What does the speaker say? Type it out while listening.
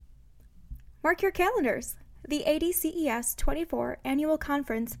Mark your calendars. The DCES 24 Annual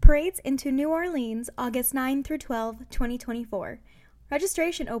Conference parades into New Orleans August 9 through 12, 2024.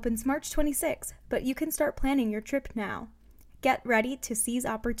 Registration opens March 26, but you can start planning your trip now. Get ready to seize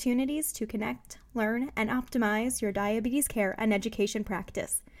opportunities to connect, learn, and optimize your diabetes care and education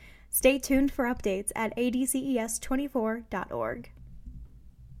practice. Stay tuned for updates at adces24.org.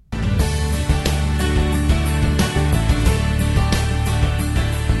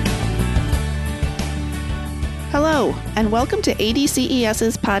 Hello, and welcome to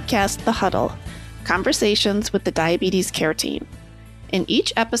ADCES's podcast, The Huddle, Conversations with the Diabetes Care Team. In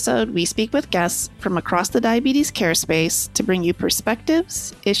each episode, we speak with guests from across the diabetes care space to bring you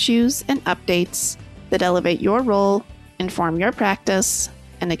perspectives, issues, and updates that elevate your role, inform your practice,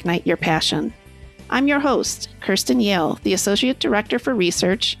 and ignite your passion. I'm your host, Kirsten Yale, the Associate Director for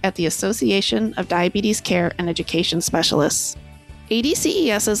Research at the Association of Diabetes Care and Education Specialists.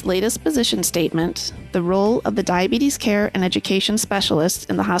 ADCES's latest position statement, The Role of the Diabetes Care and Education Specialist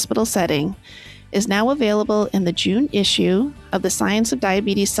in the Hospital Setting, is now available in the June issue of the Science of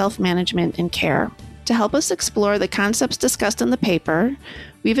Diabetes Self-Management in Care. To help us explore the concepts discussed in the paper,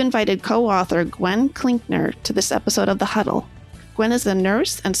 we've invited co-author Gwen Klinkner to this episode of The Huddle. Gwen is a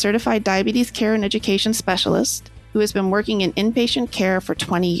nurse and certified diabetes care and education specialist who has been working in inpatient care for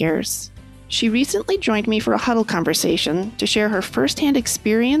 20 years. She recently joined me for a huddle conversation to share her firsthand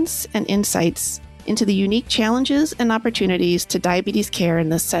experience and insights into the unique challenges and opportunities to diabetes care in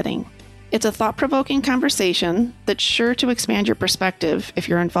this setting. It's a thought-provoking conversation that's sure to expand your perspective if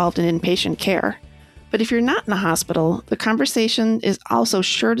you're involved in inpatient care. But if you're not in a hospital, the conversation is also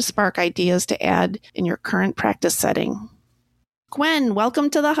sure to spark ideas to add in your current practice setting. Gwen, welcome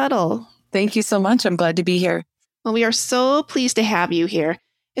to the Huddle. Thank you so much. I'm glad to be here. Well, we are so pleased to have you here.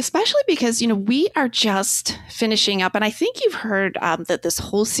 Especially because, we are just finishing up, and I think you've heard that this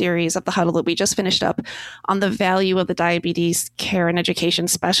whole series of the Huddle that we just finished up on the value of the diabetes care and education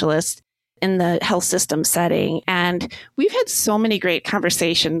specialist in the health system setting. And we've had so many great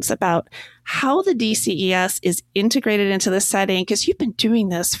conversations about how the DCES is integrated into the setting, because you've been doing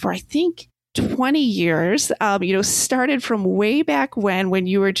this for, I think, 20 years, started from way back when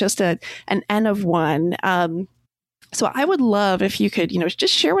you were just an N of one. So I would love if you could,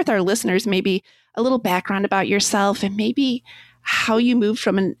 just share with our listeners maybe a little background about yourself and maybe how you moved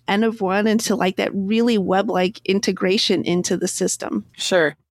from an N of one into like that really web-like integration into the system.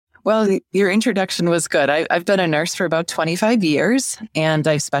 Sure. Well, your introduction was good. I've been a nurse for about 25 years, and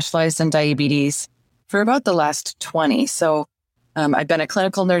I've specialized in diabetes for about the last 20. So I've been a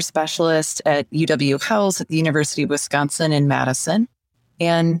clinical nurse specialist at UW Health at the University of Wisconsin in Madison,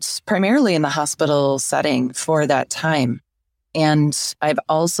 and primarily in the hospital setting for that time. And I've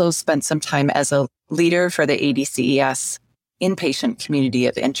also spent some time as a leader for the ADCES inpatient community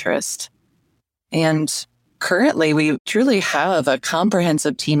of interest. And currently, we truly have a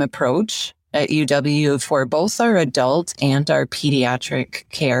comprehensive team approach at UW for both our adult and our pediatric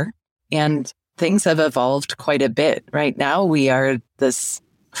care. And things have evolved quite a bit. Right now, we are this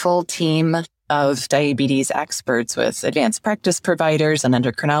full team of diabetes experts with advanced practice providers and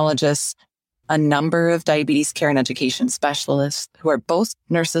endocrinologists, a number of diabetes care and education specialists who are both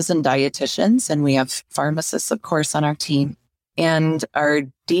nurses and dietitians, and we have pharmacists, of course, on our team. And our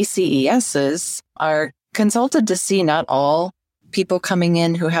DCESs are consulted to see not all people coming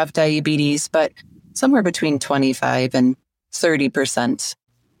in who have diabetes, but somewhere between 25 and 30%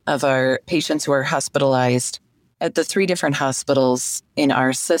 of our patients who are hospitalized at the 3 different hospitals in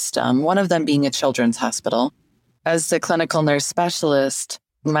our system, one of them being a children's hospital. As the clinical nurse specialist,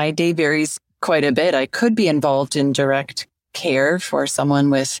 my day varies quite a bit. I could be involved in direct care for someone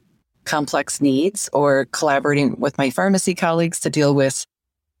with complex needs or collaborating with my pharmacy colleagues to deal with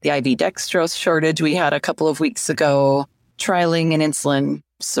the IV dextrose shortage we had a couple of weeks ago, trialing an insulin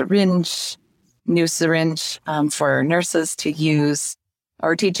syringe, new syringe for nurses to use,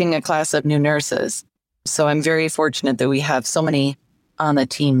 or teaching a class of new nurses. So I'm very fortunate that we have so many on the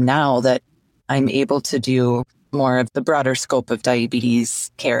team now that I'm able to do more of the broader scope of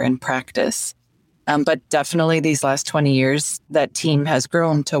diabetes care and practice. But definitely these last 20 years, that team has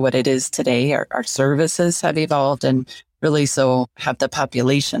grown to what it is today. Our services have evolved, and really so have the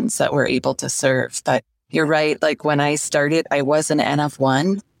populations that we're able to serve. But you're right, like when I started, I was an N of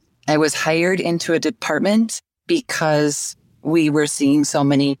one. I was hired into a department because we were seeing so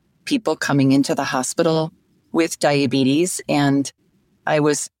many people coming into the hospital with diabetes. And I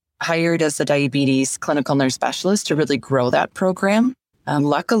was hired as a diabetes clinical nurse specialist to really grow that program.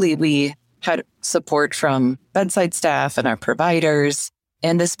 Luckily, we had support from bedside staff and our providers,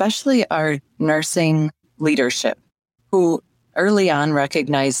 and especially our nursing leadership, who early on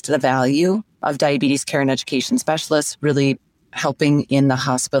recognized the value of diabetes care and education specialists really helping in the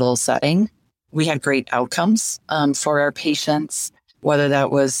hospital setting. We had great outcomes for our patients, whether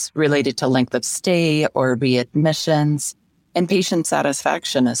that was related to length of stay or readmissions, and patient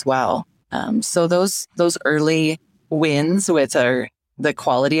satisfaction as well. So those early wins with the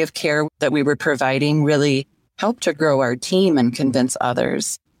quality of care that we were providing really helped to grow our team and convince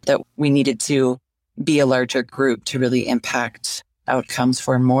others that we needed to be a larger group to really impact outcomes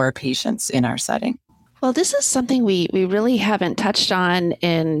for more patients in our setting. Well, this is something we really haven't touched on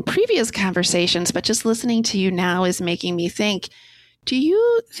in previous conversations, but just listening to you now is making me think, do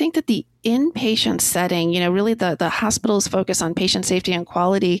you think that the inpatient setting, really the hospital's focus on patient safety and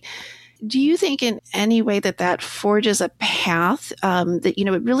quality, do you think in any way that forges a path that,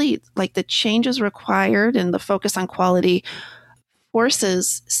 it really, like the changes required and the focus on quality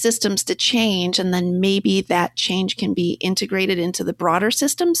forces systems to change, and then maybe that change can be integrated into the broader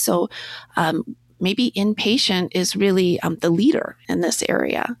system? So maybe inpatient is really the leader in this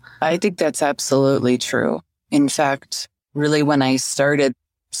area. I think that's absolutely true. In fact, really when I started,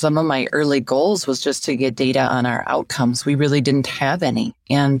 some of my early goals was just to get data on our outcomes. We really didn't have any.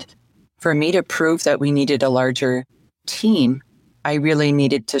 And for me to prove that we needed a larger team, I really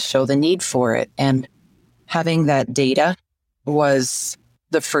needed to show the need for it. And having that data was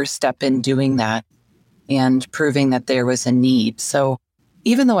the first step in doing that and proving that there was a need. So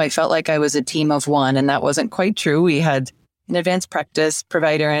even though I felt like I was a team of one, and that wasn't quite true, we had an advanced practice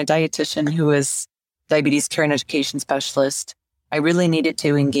provider and a dietitian who was diabetes care and education specialist. I really needed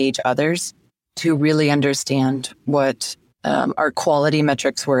to engage others to really understand what our quality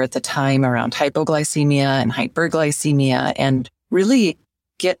metrics were at the time around hypoglycemia and hyperglycemia, and really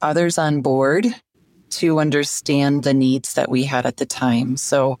get others on board to understand the needs that we had at the time.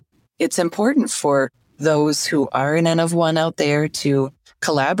 So it's important for those who are an N of one out there to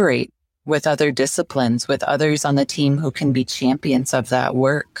collaborate with other disciplines, with others on the team who can be champions of that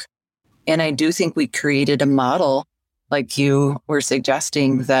work. And I do think we created a model, like you were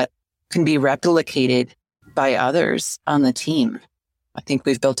suggesting, that can be replicated by others on the team. I think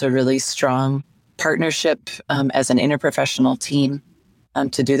we've built a really strong partnership as an interprofessional team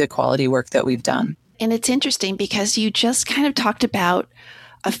to do the quality work that we've done. And it's interesting because you just kind of talked about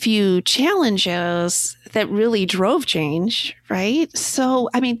a few challenges that really drove change, right? So,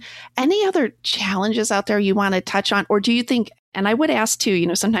 any other challenges out there you want to touch on? Or do you think, and I would ask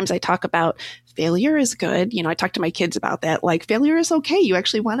too, sometimes I talk about failure is good. I talk to my kids about that, like failure is okay. You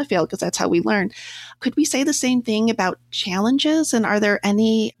actually want to fail because that's how we learn. Could we say the same thing about challenges? And are there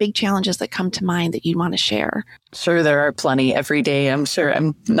any big challenges that come to mind that you'd want to share? Sure, there are plenty every day. I'm sure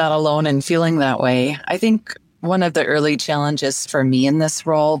I'm not alone in feeling that way. I think one of the early challenges for me in this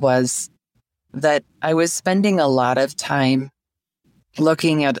role was that I was spending a lot of time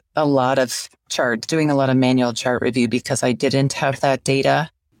looking at a lot of charts, doing a lot of manual chart review because I didn't have that data.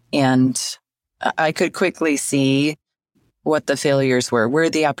 And I could quickly see what the failures were, where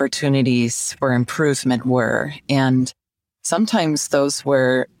the opportunities for improvement were. And sometimes those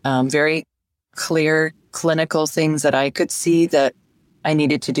were very clear clinical things that I could see that I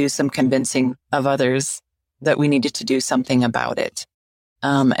needed to do some convincing of others that we needed to do something about it.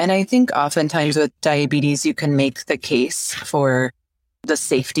 And I think oftentimes with diabetes, you can make the case for the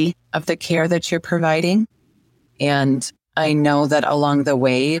safety of the care that you're providing. And I know that along the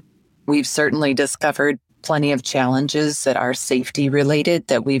way, we've certainly discovered plenty of challenges that are safety related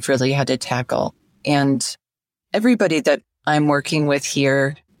that we've really had to tackle. And everybody that I'm working with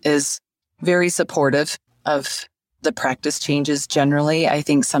here is very supportive of the practice changes generally. I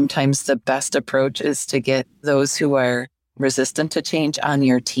think sometimes the best approach is to get those who are resistant to change on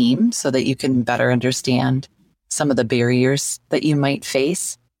your team so that you can better understand some of the barriers that you might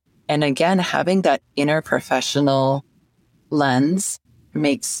face. And again, having that interprofessional lens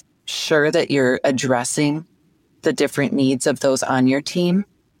makes sure that you're addressing the different needs of those on your team,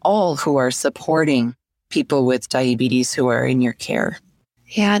 all who are supporting people with diabetes who are in your care.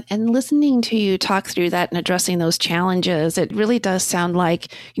 Yeah, and listening to you talk through that and addressing those challenges, it really does sound like,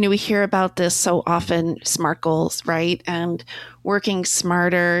 we hear about this so often, SMART goals, right? And working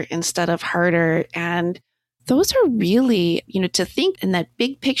smarter instead of harder. And those are really, to think in that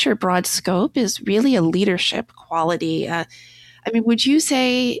big picture, broad scope is really a leadership quality. Would you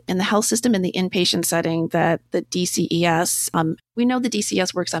say in the health system, in the inpatient setting, that the DCES, we know the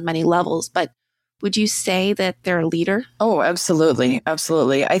DCES works on many levels, but would you say that they're a leader? Oh, absolutely.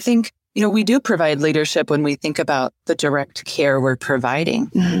 Absolutely. I think, we do provide leadership when we think about the direct care we're providing.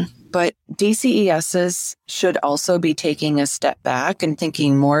 Mm-hmm. But DCESs should also be taking a step back and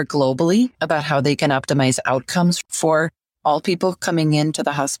thinking more globally about how they can optimize outcomes for all people coming into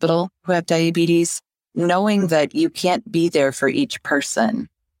the hospital who have diabetes, knowing that you can't be there for each person.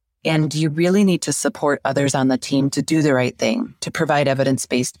 And you really need to support others on the team to do the right thing, to provide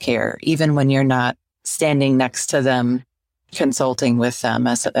evidence-based care, even when you're not standing next to them, consulting with them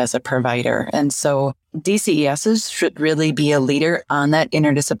as a provider. And so DCESs should really be a leader on that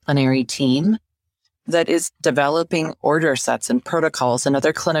interdisciplinary team that is developing order sets and protocols and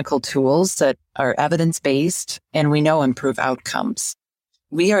other clinical tools that are evidence-based and we know improve outcomes.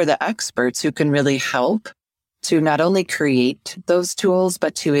 We are the experts who can really help to not only create those tools,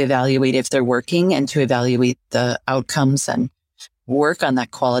 but to evaluate if they're working and to evaluate the outcomes and work on that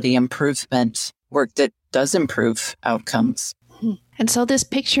quality improvement work that does improve outcomes. And so this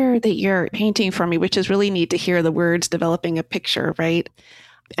picture that you're painting for me, which is really neat to hear the words developing a picture, right?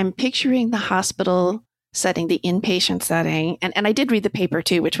 I'm picturing the hospital setting, the inpatient setting. And I did read the paper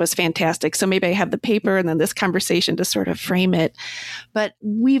too, which was fantastic. So maybe I have the paper and then this conversation to sort of frame it. But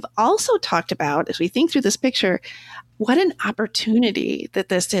we've also talked about, as we think through this picture, what an opportunity that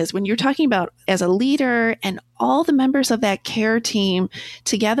this is when you're talking about as a leader and all the members of that care team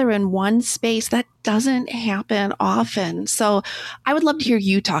together in one space. That doesn't happen often. So I would love to hear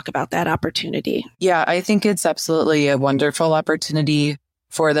you talk about that opportunity. Yeah, I think it's absolutely a wonderful opportunity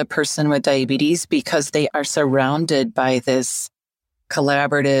for the person with diabetes because they are surrounded by this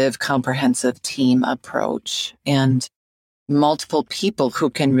collaborative, comprehensive team approach and multiple people who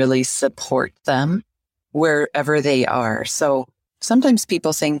can really support them wherever they are. So sometimes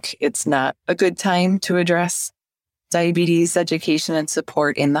people think it's not a good time to address diabetes education and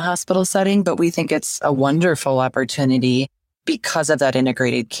support in the hospital setting, but we think it's a wonderful opportunity because of that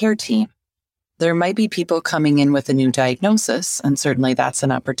integrated care team. There might be people coming in with a new diagnosis, and certainly that's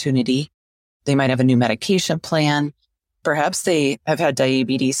an opportunity. They might have a new medication plan. Perhaps they have had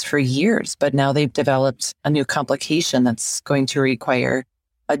diabetes for years, but now they've developed a new complication that's going to require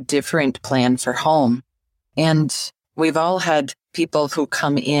a different plan for home. And we've all had people who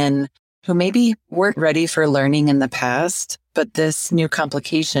come in who maybe weren't ready for learning in the past, but this new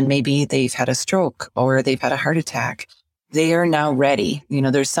complication, maybe they've had a stroke or they've had a heart attack. They are now ready.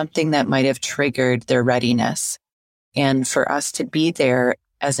 There's something that might have triggered their readiness. And for us to be there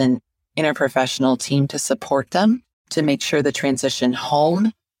as an interprofessional team to support them, to make sure the transition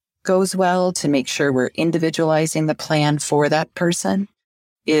home goes well, to make sure we're individualizing the plan for that person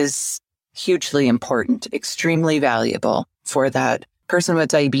is hugely important, extremely valuable for that person with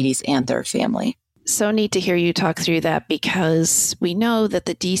diabetes and their family. So neat to hear you talk through that because we know that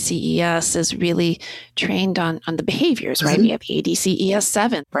the DCES is really trained on the behaviors, right? Mm-hmm. We have DCES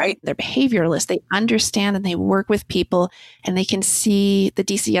 7, right? They're behavioralists. They understand and they work with people and they can see, the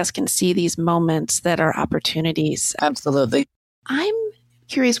DCES can see these moments that are opportunities. Absolutely. I'm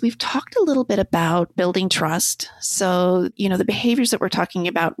curious, we've talked a little bit about building trust. So, the behaviors that we're talking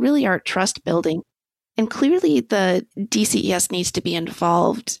about really are trust building. And clearly the DCES needs to be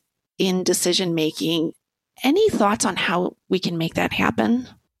involved in decision making. Any thoughts on how we can make that happen?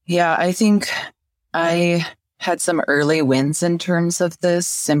 Yeah, I think I had some early wins in terms of this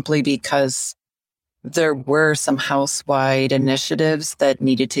simply because there were some house-wide initiatives that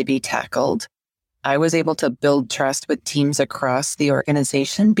needed to be tackled. I was able to build trust with teams across the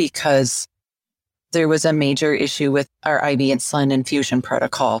organization because there was a major issue with our IV insulin infusion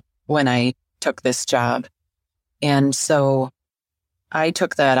protocol when I took this job. And so I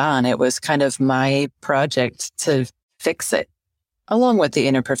took that on. It was kind of my project to fix it, along with the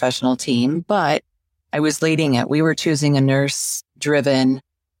interprofessional team, but I was leading it. We were choosing a nurse-driven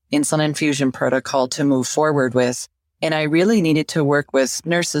insulin infusion protocol to move forward with, and I really needed to work with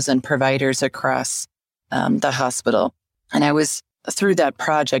nurses and providers across the hospital. And I was, through that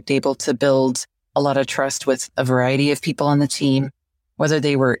project, able to build a lot of trust with a variety of people on the team, whether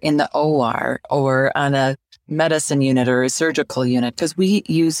they were in the OR or on a medicine unit or a surgical unit, because we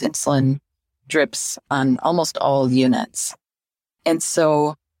use insulin drips on almost all units. And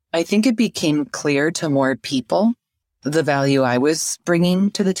so I think it became clear to more people the value I was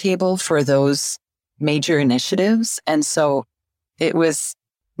bringing to the table for those major initiatives. And so it was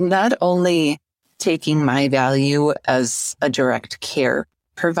not only taking my value as a direct care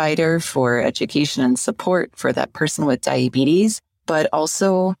provider for education and support for that person with diabetes, but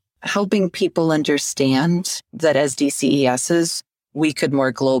also helping people understand that as DCESs, we could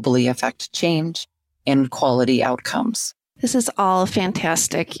more globally affect change and quality outcomes. This is all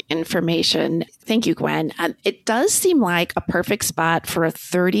fantastic information. Thank you, Gwen. It does seem like a perfect spot for a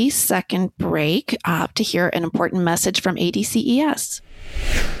 30-second break to hear an important message from ADCES.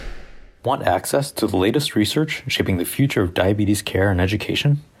 Want access to the latest research shaping the future of diabetes care and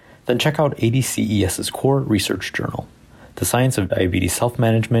education? Then check out ADCES's core research journal. the science of diabetes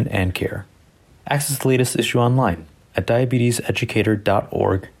self-management and care. Access the latest issue online at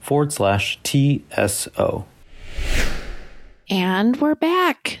diabeteseducator.org/TSO. And we're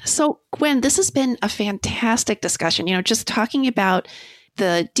back. So, Gwen, this has been a fantastic discussion. Just talking about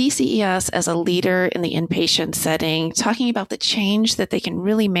the DCES as a leader in the inpatient setting, talking about the change that they can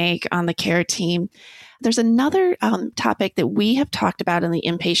really make on the care team. There's another topic that we have talked about in the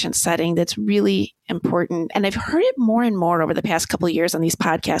inpatient setting that's really important. And I've heard it more and more over the past couple of years on these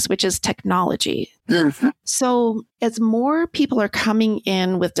podcasts, which is technology. Mm-hmm. So as more people are coming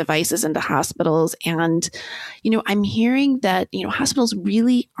in with devices into hospitals, and, I'm hearing that, hospitals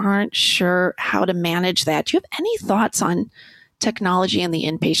really aren't sure how to manage that. Do you have any thoughts on technology in the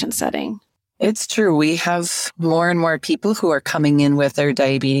inpatient setting? It's true. We have more and more people who are coming in with their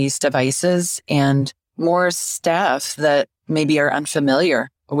diabetes devices, and more staff that maybe are unfamiliar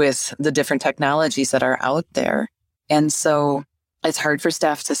with the different technologies that are out there. And so it's hard for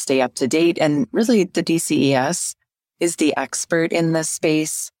staff to stay up to date. And really, the DCES is the expert in this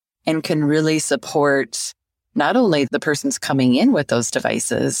space and can really support not only the persons coming in with those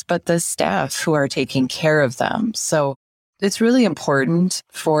devices, but the staff who are taking care of them. So it's really important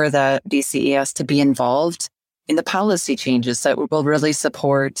for the DCES to be involved in the policy changes that will really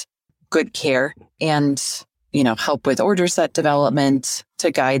support good care and, help with order set development to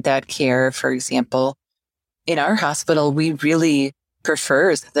guide that care. For example, in our hospital, we really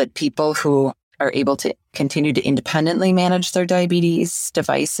prefer that people who are able to continue to independently manage their diabetes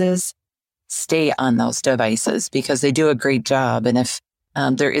devices stay on those devices because they do a great job. And if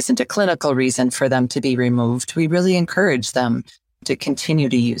there isn't a clinical reason for them to be removed, we really encourage them to continue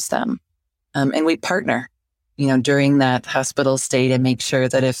to use them. And we partner, during that hospital stay to make sure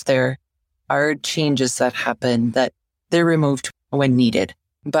that if there are changes that happen, that they're removed when needed.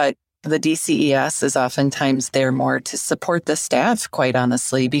 But the DCES is oftentimes there more to support the staff, quite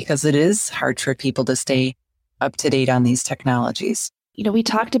honestly, because it is hard for people to stay up to date on these technologies. We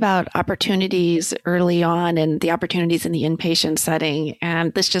talked about opportunities early on and the opportunities in the inpatient setting.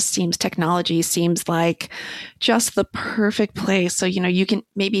 And technology seems like just the perfect place. So, you can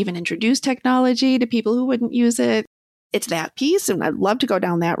maybe even introduce technology to people who wouldn't use it. It's that piece. And I'd love to go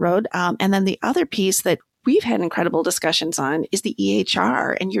down that road. And then the other piece that we've had incredible discussions on is the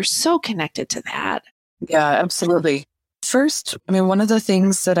EHR. And you're so connected to that. Yeah, absolutely. First, one of the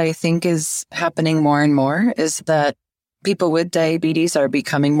things that I think is happening more and more is that people with diabetes are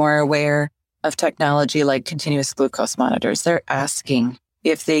becoming more aware of technology like continuous glucose monitors. They're asking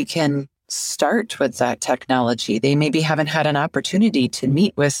if they can start with that technology. They maybe haven't had an opportunity to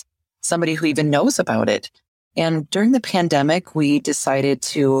meet with somebody who even knows about it. And during the pandemic, we decided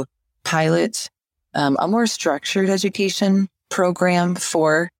to pilot a more structured education program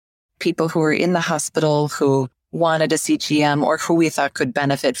for people who were in the hospital who wanted a CGM or who we thought could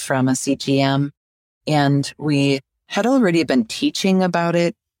benefit from a CGM. And we had already been teaching about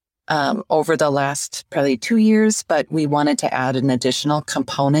it over the last probably 2 years, but we wanted to add an additional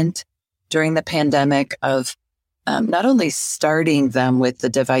component during the pandemic of not only starting them with the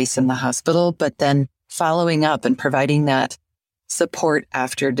device in the hospital, but then following up and providing that support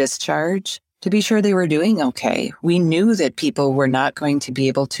after discharge to be sure they were doing okay. We knew that people were not going to be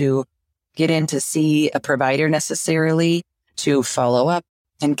able to get in to see a provider necessarily to follow up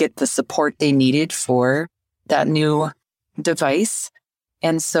and get the support they needed for that new device.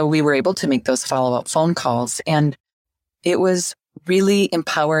 And so we were able to make those follow-up phone calls. And it was really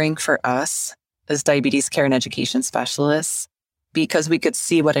empowering for us as diabetes care and education specialists because we could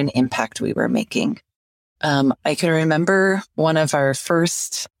see what an impact we were making. I can remember one of our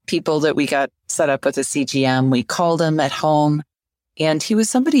first people that we got set up with a CGM. We called him at home, and he was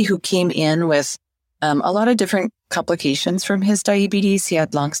somebody who came in with a lot of different complications from his diabetes. He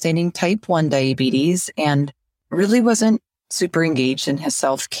had longstanding type 1 diabetes and really wasn't super engaged in his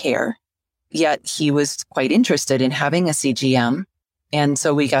self-care. Yet he was quite interested in having a CGM. And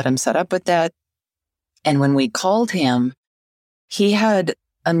so we got him set up with that. And when we called him, he had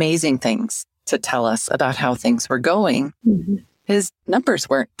amazing things to tell us about how things were going. Mm-hmm. His numbers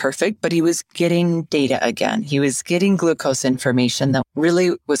weren't perfect, but he was getting data again. He was getting glucose information that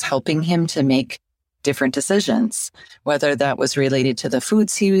really was helping him to make different decisions, whether that was related to the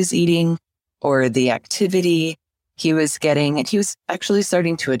foods he was eating or the activity he was getting. And he was actually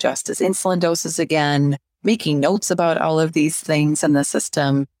starting to adjust his insulin doses again, making notes about all of these things in the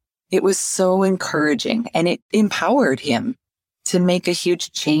system. It was so encouraging, and it empowered him to make a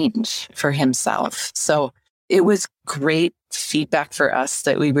huge change for himself. So it was great feedback for us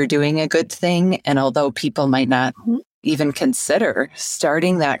that we were doing a good thing. And although people might not even consider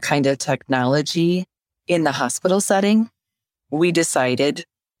starting that kind of technology in the hospital setting, we decided,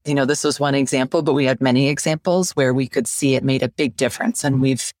 this was one example, but we had many examples where we could see it made a big difference, and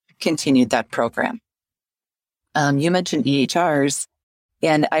we've continued that program. You mentioned EHRs,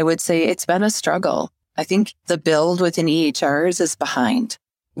 and I would say it's been a struggle. I think the build within EHRs is behind.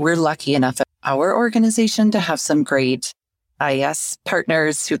 We're lucky enough at our organization to have some great IS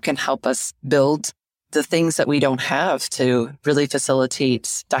partners who can help us build the things that we don't have to really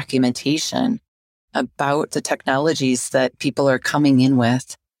facilitate documentation about the technologies that people are coming in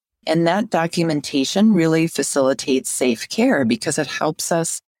with. And that documentation really facilitates safe care because it helps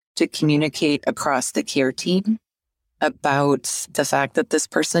us to communicate across the care team about the fact that this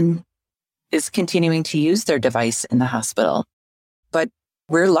person is continuing to use their device in the hospital. But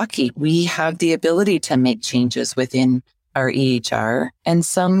we're lucky. We have the ability to make changes within our EHR, and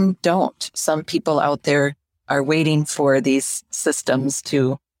some don't. Some people out there are waiting for these systems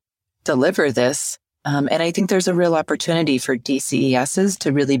to deliver this. And I think there's a real opportunity for DCESs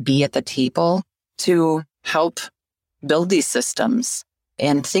to really be at the table to help build these systems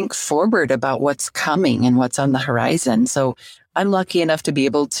and think forward about what's coming and what's on the horizon. So I'm lucky enough to be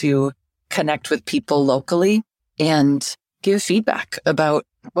able to connect with people locally and give feedback about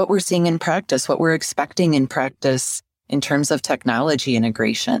what we're seeing in practice, what we're expecting in practice in terms of technology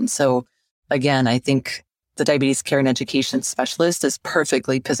integration. So again, I think the diabetes care and education specialist is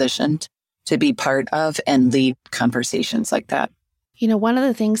perfectly positioned to be part of and lead conversations like that. One of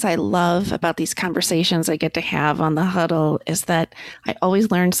the things I love about these conversations I get to have on the huddle is that I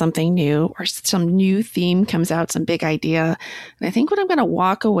always learn something new, or some new theme comes out, some big idea. And I think what I'm going to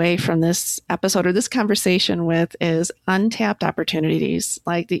walk away from this episode or this conversation with is untapped opportunities.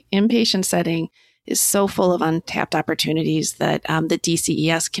 Like the inpatient setting is so full of untapped opportunities that the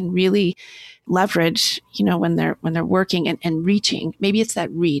DCES can really leverage, when they're working and reaching. Maybe it's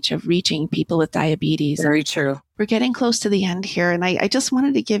that reach of reaching people with diabetes. Very true. We're getting close to the end here, and I just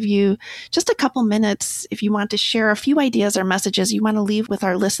wanted to give you just a couple minutes if you want to share a few ideas or messages you want to leave with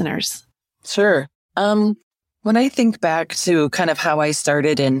our listeners. Sure. When I think back to kind of how I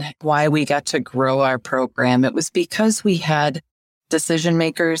started and why we got to grow our program, it was because we had decision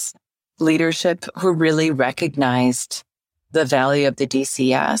makers, leadership who really recognized the value of the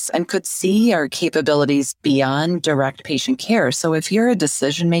DCS and could see our capabilities beyond direct patient care. So if you're a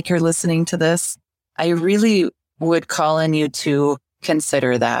decision maker listening to this, I really would call on you to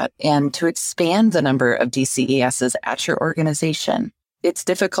consider that and to expand the number of DCESs at your organization. It's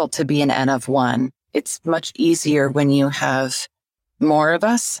difficult to be an N of one. It's much easier when you have more of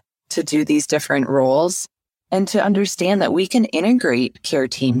us to do these different roles and to understand that we can integrate care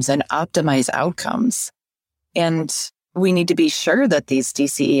teams and optimize outcomes. And we need to be sure that these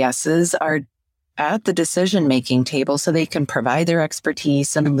DCESs are at the decision-making table so they can provide their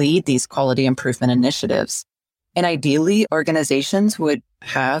expertise and lead these quality improvement initiatives. And ideally, organizations would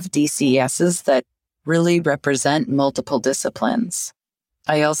have DCESs that really represent multiple disciplines.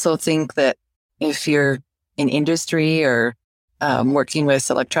 I also think that if you're in industry or working with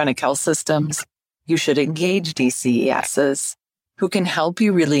electronic health systems, you should engage DCESs who can help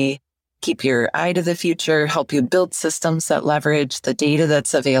you really keep your eye to the future, help you build systems that leverage the data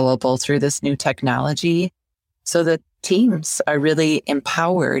that's available through this new technology so that teams are really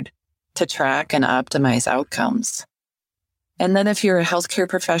empowered to track and optimize outcomes. And then if you're a healthcare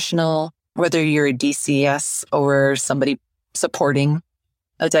professional, whether you're a DCS or somebody supporting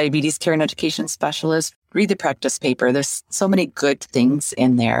a diabetes care and education specialist, read the practice paper. There's so many good things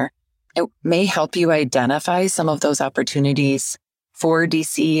in there. It may help you identify some of those opportunities for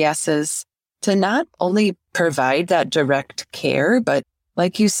DCESs to not only provide that direct care, but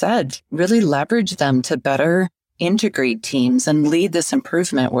like you said, really leverage them to better integrate teams and lead this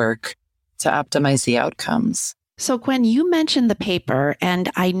improvement work to optimize the outcomes. So Gwen, you mentioned the paper,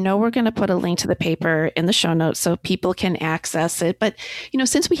 and I know we're going to put a link to the paper in the show notes so people can access it. But,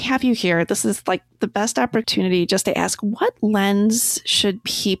 since we have you here, this is like the best opportunity just to ask, what lens should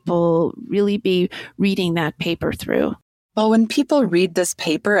people really be reading that paper through? Well, when people read this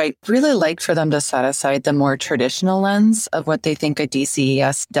paper, I really like for them to set aside the more traditional lens of what they think a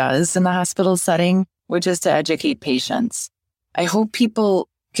DCES does in the hospital setting, which is to educate patients. I hope people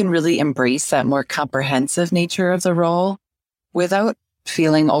can really embrace that more comprehensive nature of the role without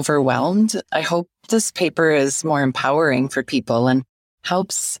feeling overwhelmed. I hope this paper is more empowering for people and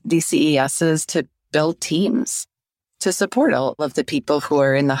helps DCESs to build teams to support all of the people who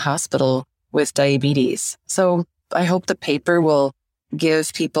are in the hospital with diabetes. So I hope the paper will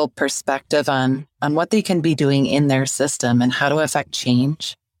give people perspective on what they can be doing in their system and how to affect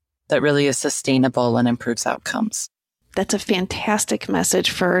change that really is sustainable and improves outcomes. That's a fantastic message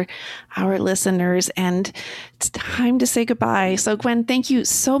for our listeners, and it's time to say goodbye. So Gwen, thank you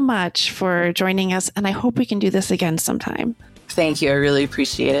so much for joining us, and I hope we can do this again sometime. Thank you. I really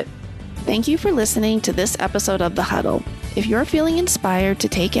appreciate it. Thank you for listening to this episode of The Huddle. If you're feeling inspired to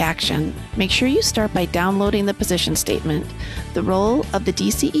take action, make sure you start by downloading the position statement, the role of the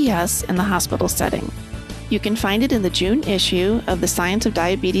DCES in the hospital setting. You can find it in the June issue of the Science of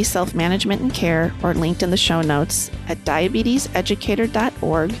Diabetes Self-Management and Care, or linked in the show notes at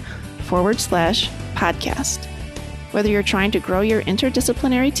diabeteseducator.org/podcast. Whether you're trying to grow your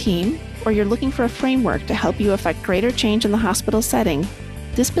interdisciplinary team or you're looking for a framework to help you affect greater change in the hospital setting,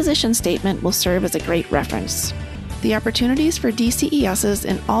 this position statement will serve as a great reference. The opportunities for DCESs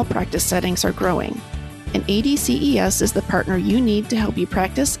in all practice settings are growing, and ADCES is the partner you need to help you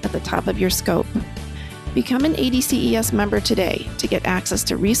practice at the top of your scope. Become an ADCES member today to get access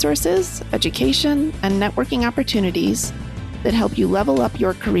to resources, education, and networking opportunities that help you level up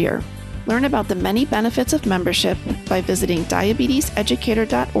your career. Learn about the many benefits of membership by visiting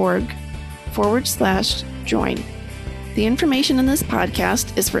diabeteseducator.org/join. The information in this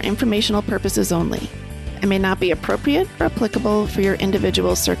podcast is for informational purposes only and may not be appropriate or applicable for your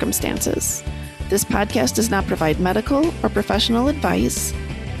individual circumstances. This podcast does not provide medical or professional advice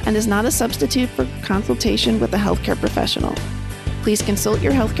and is not a substitute for consultation with a healthcare professional. Please consult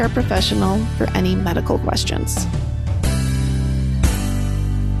your healthcare professional for any medical questions.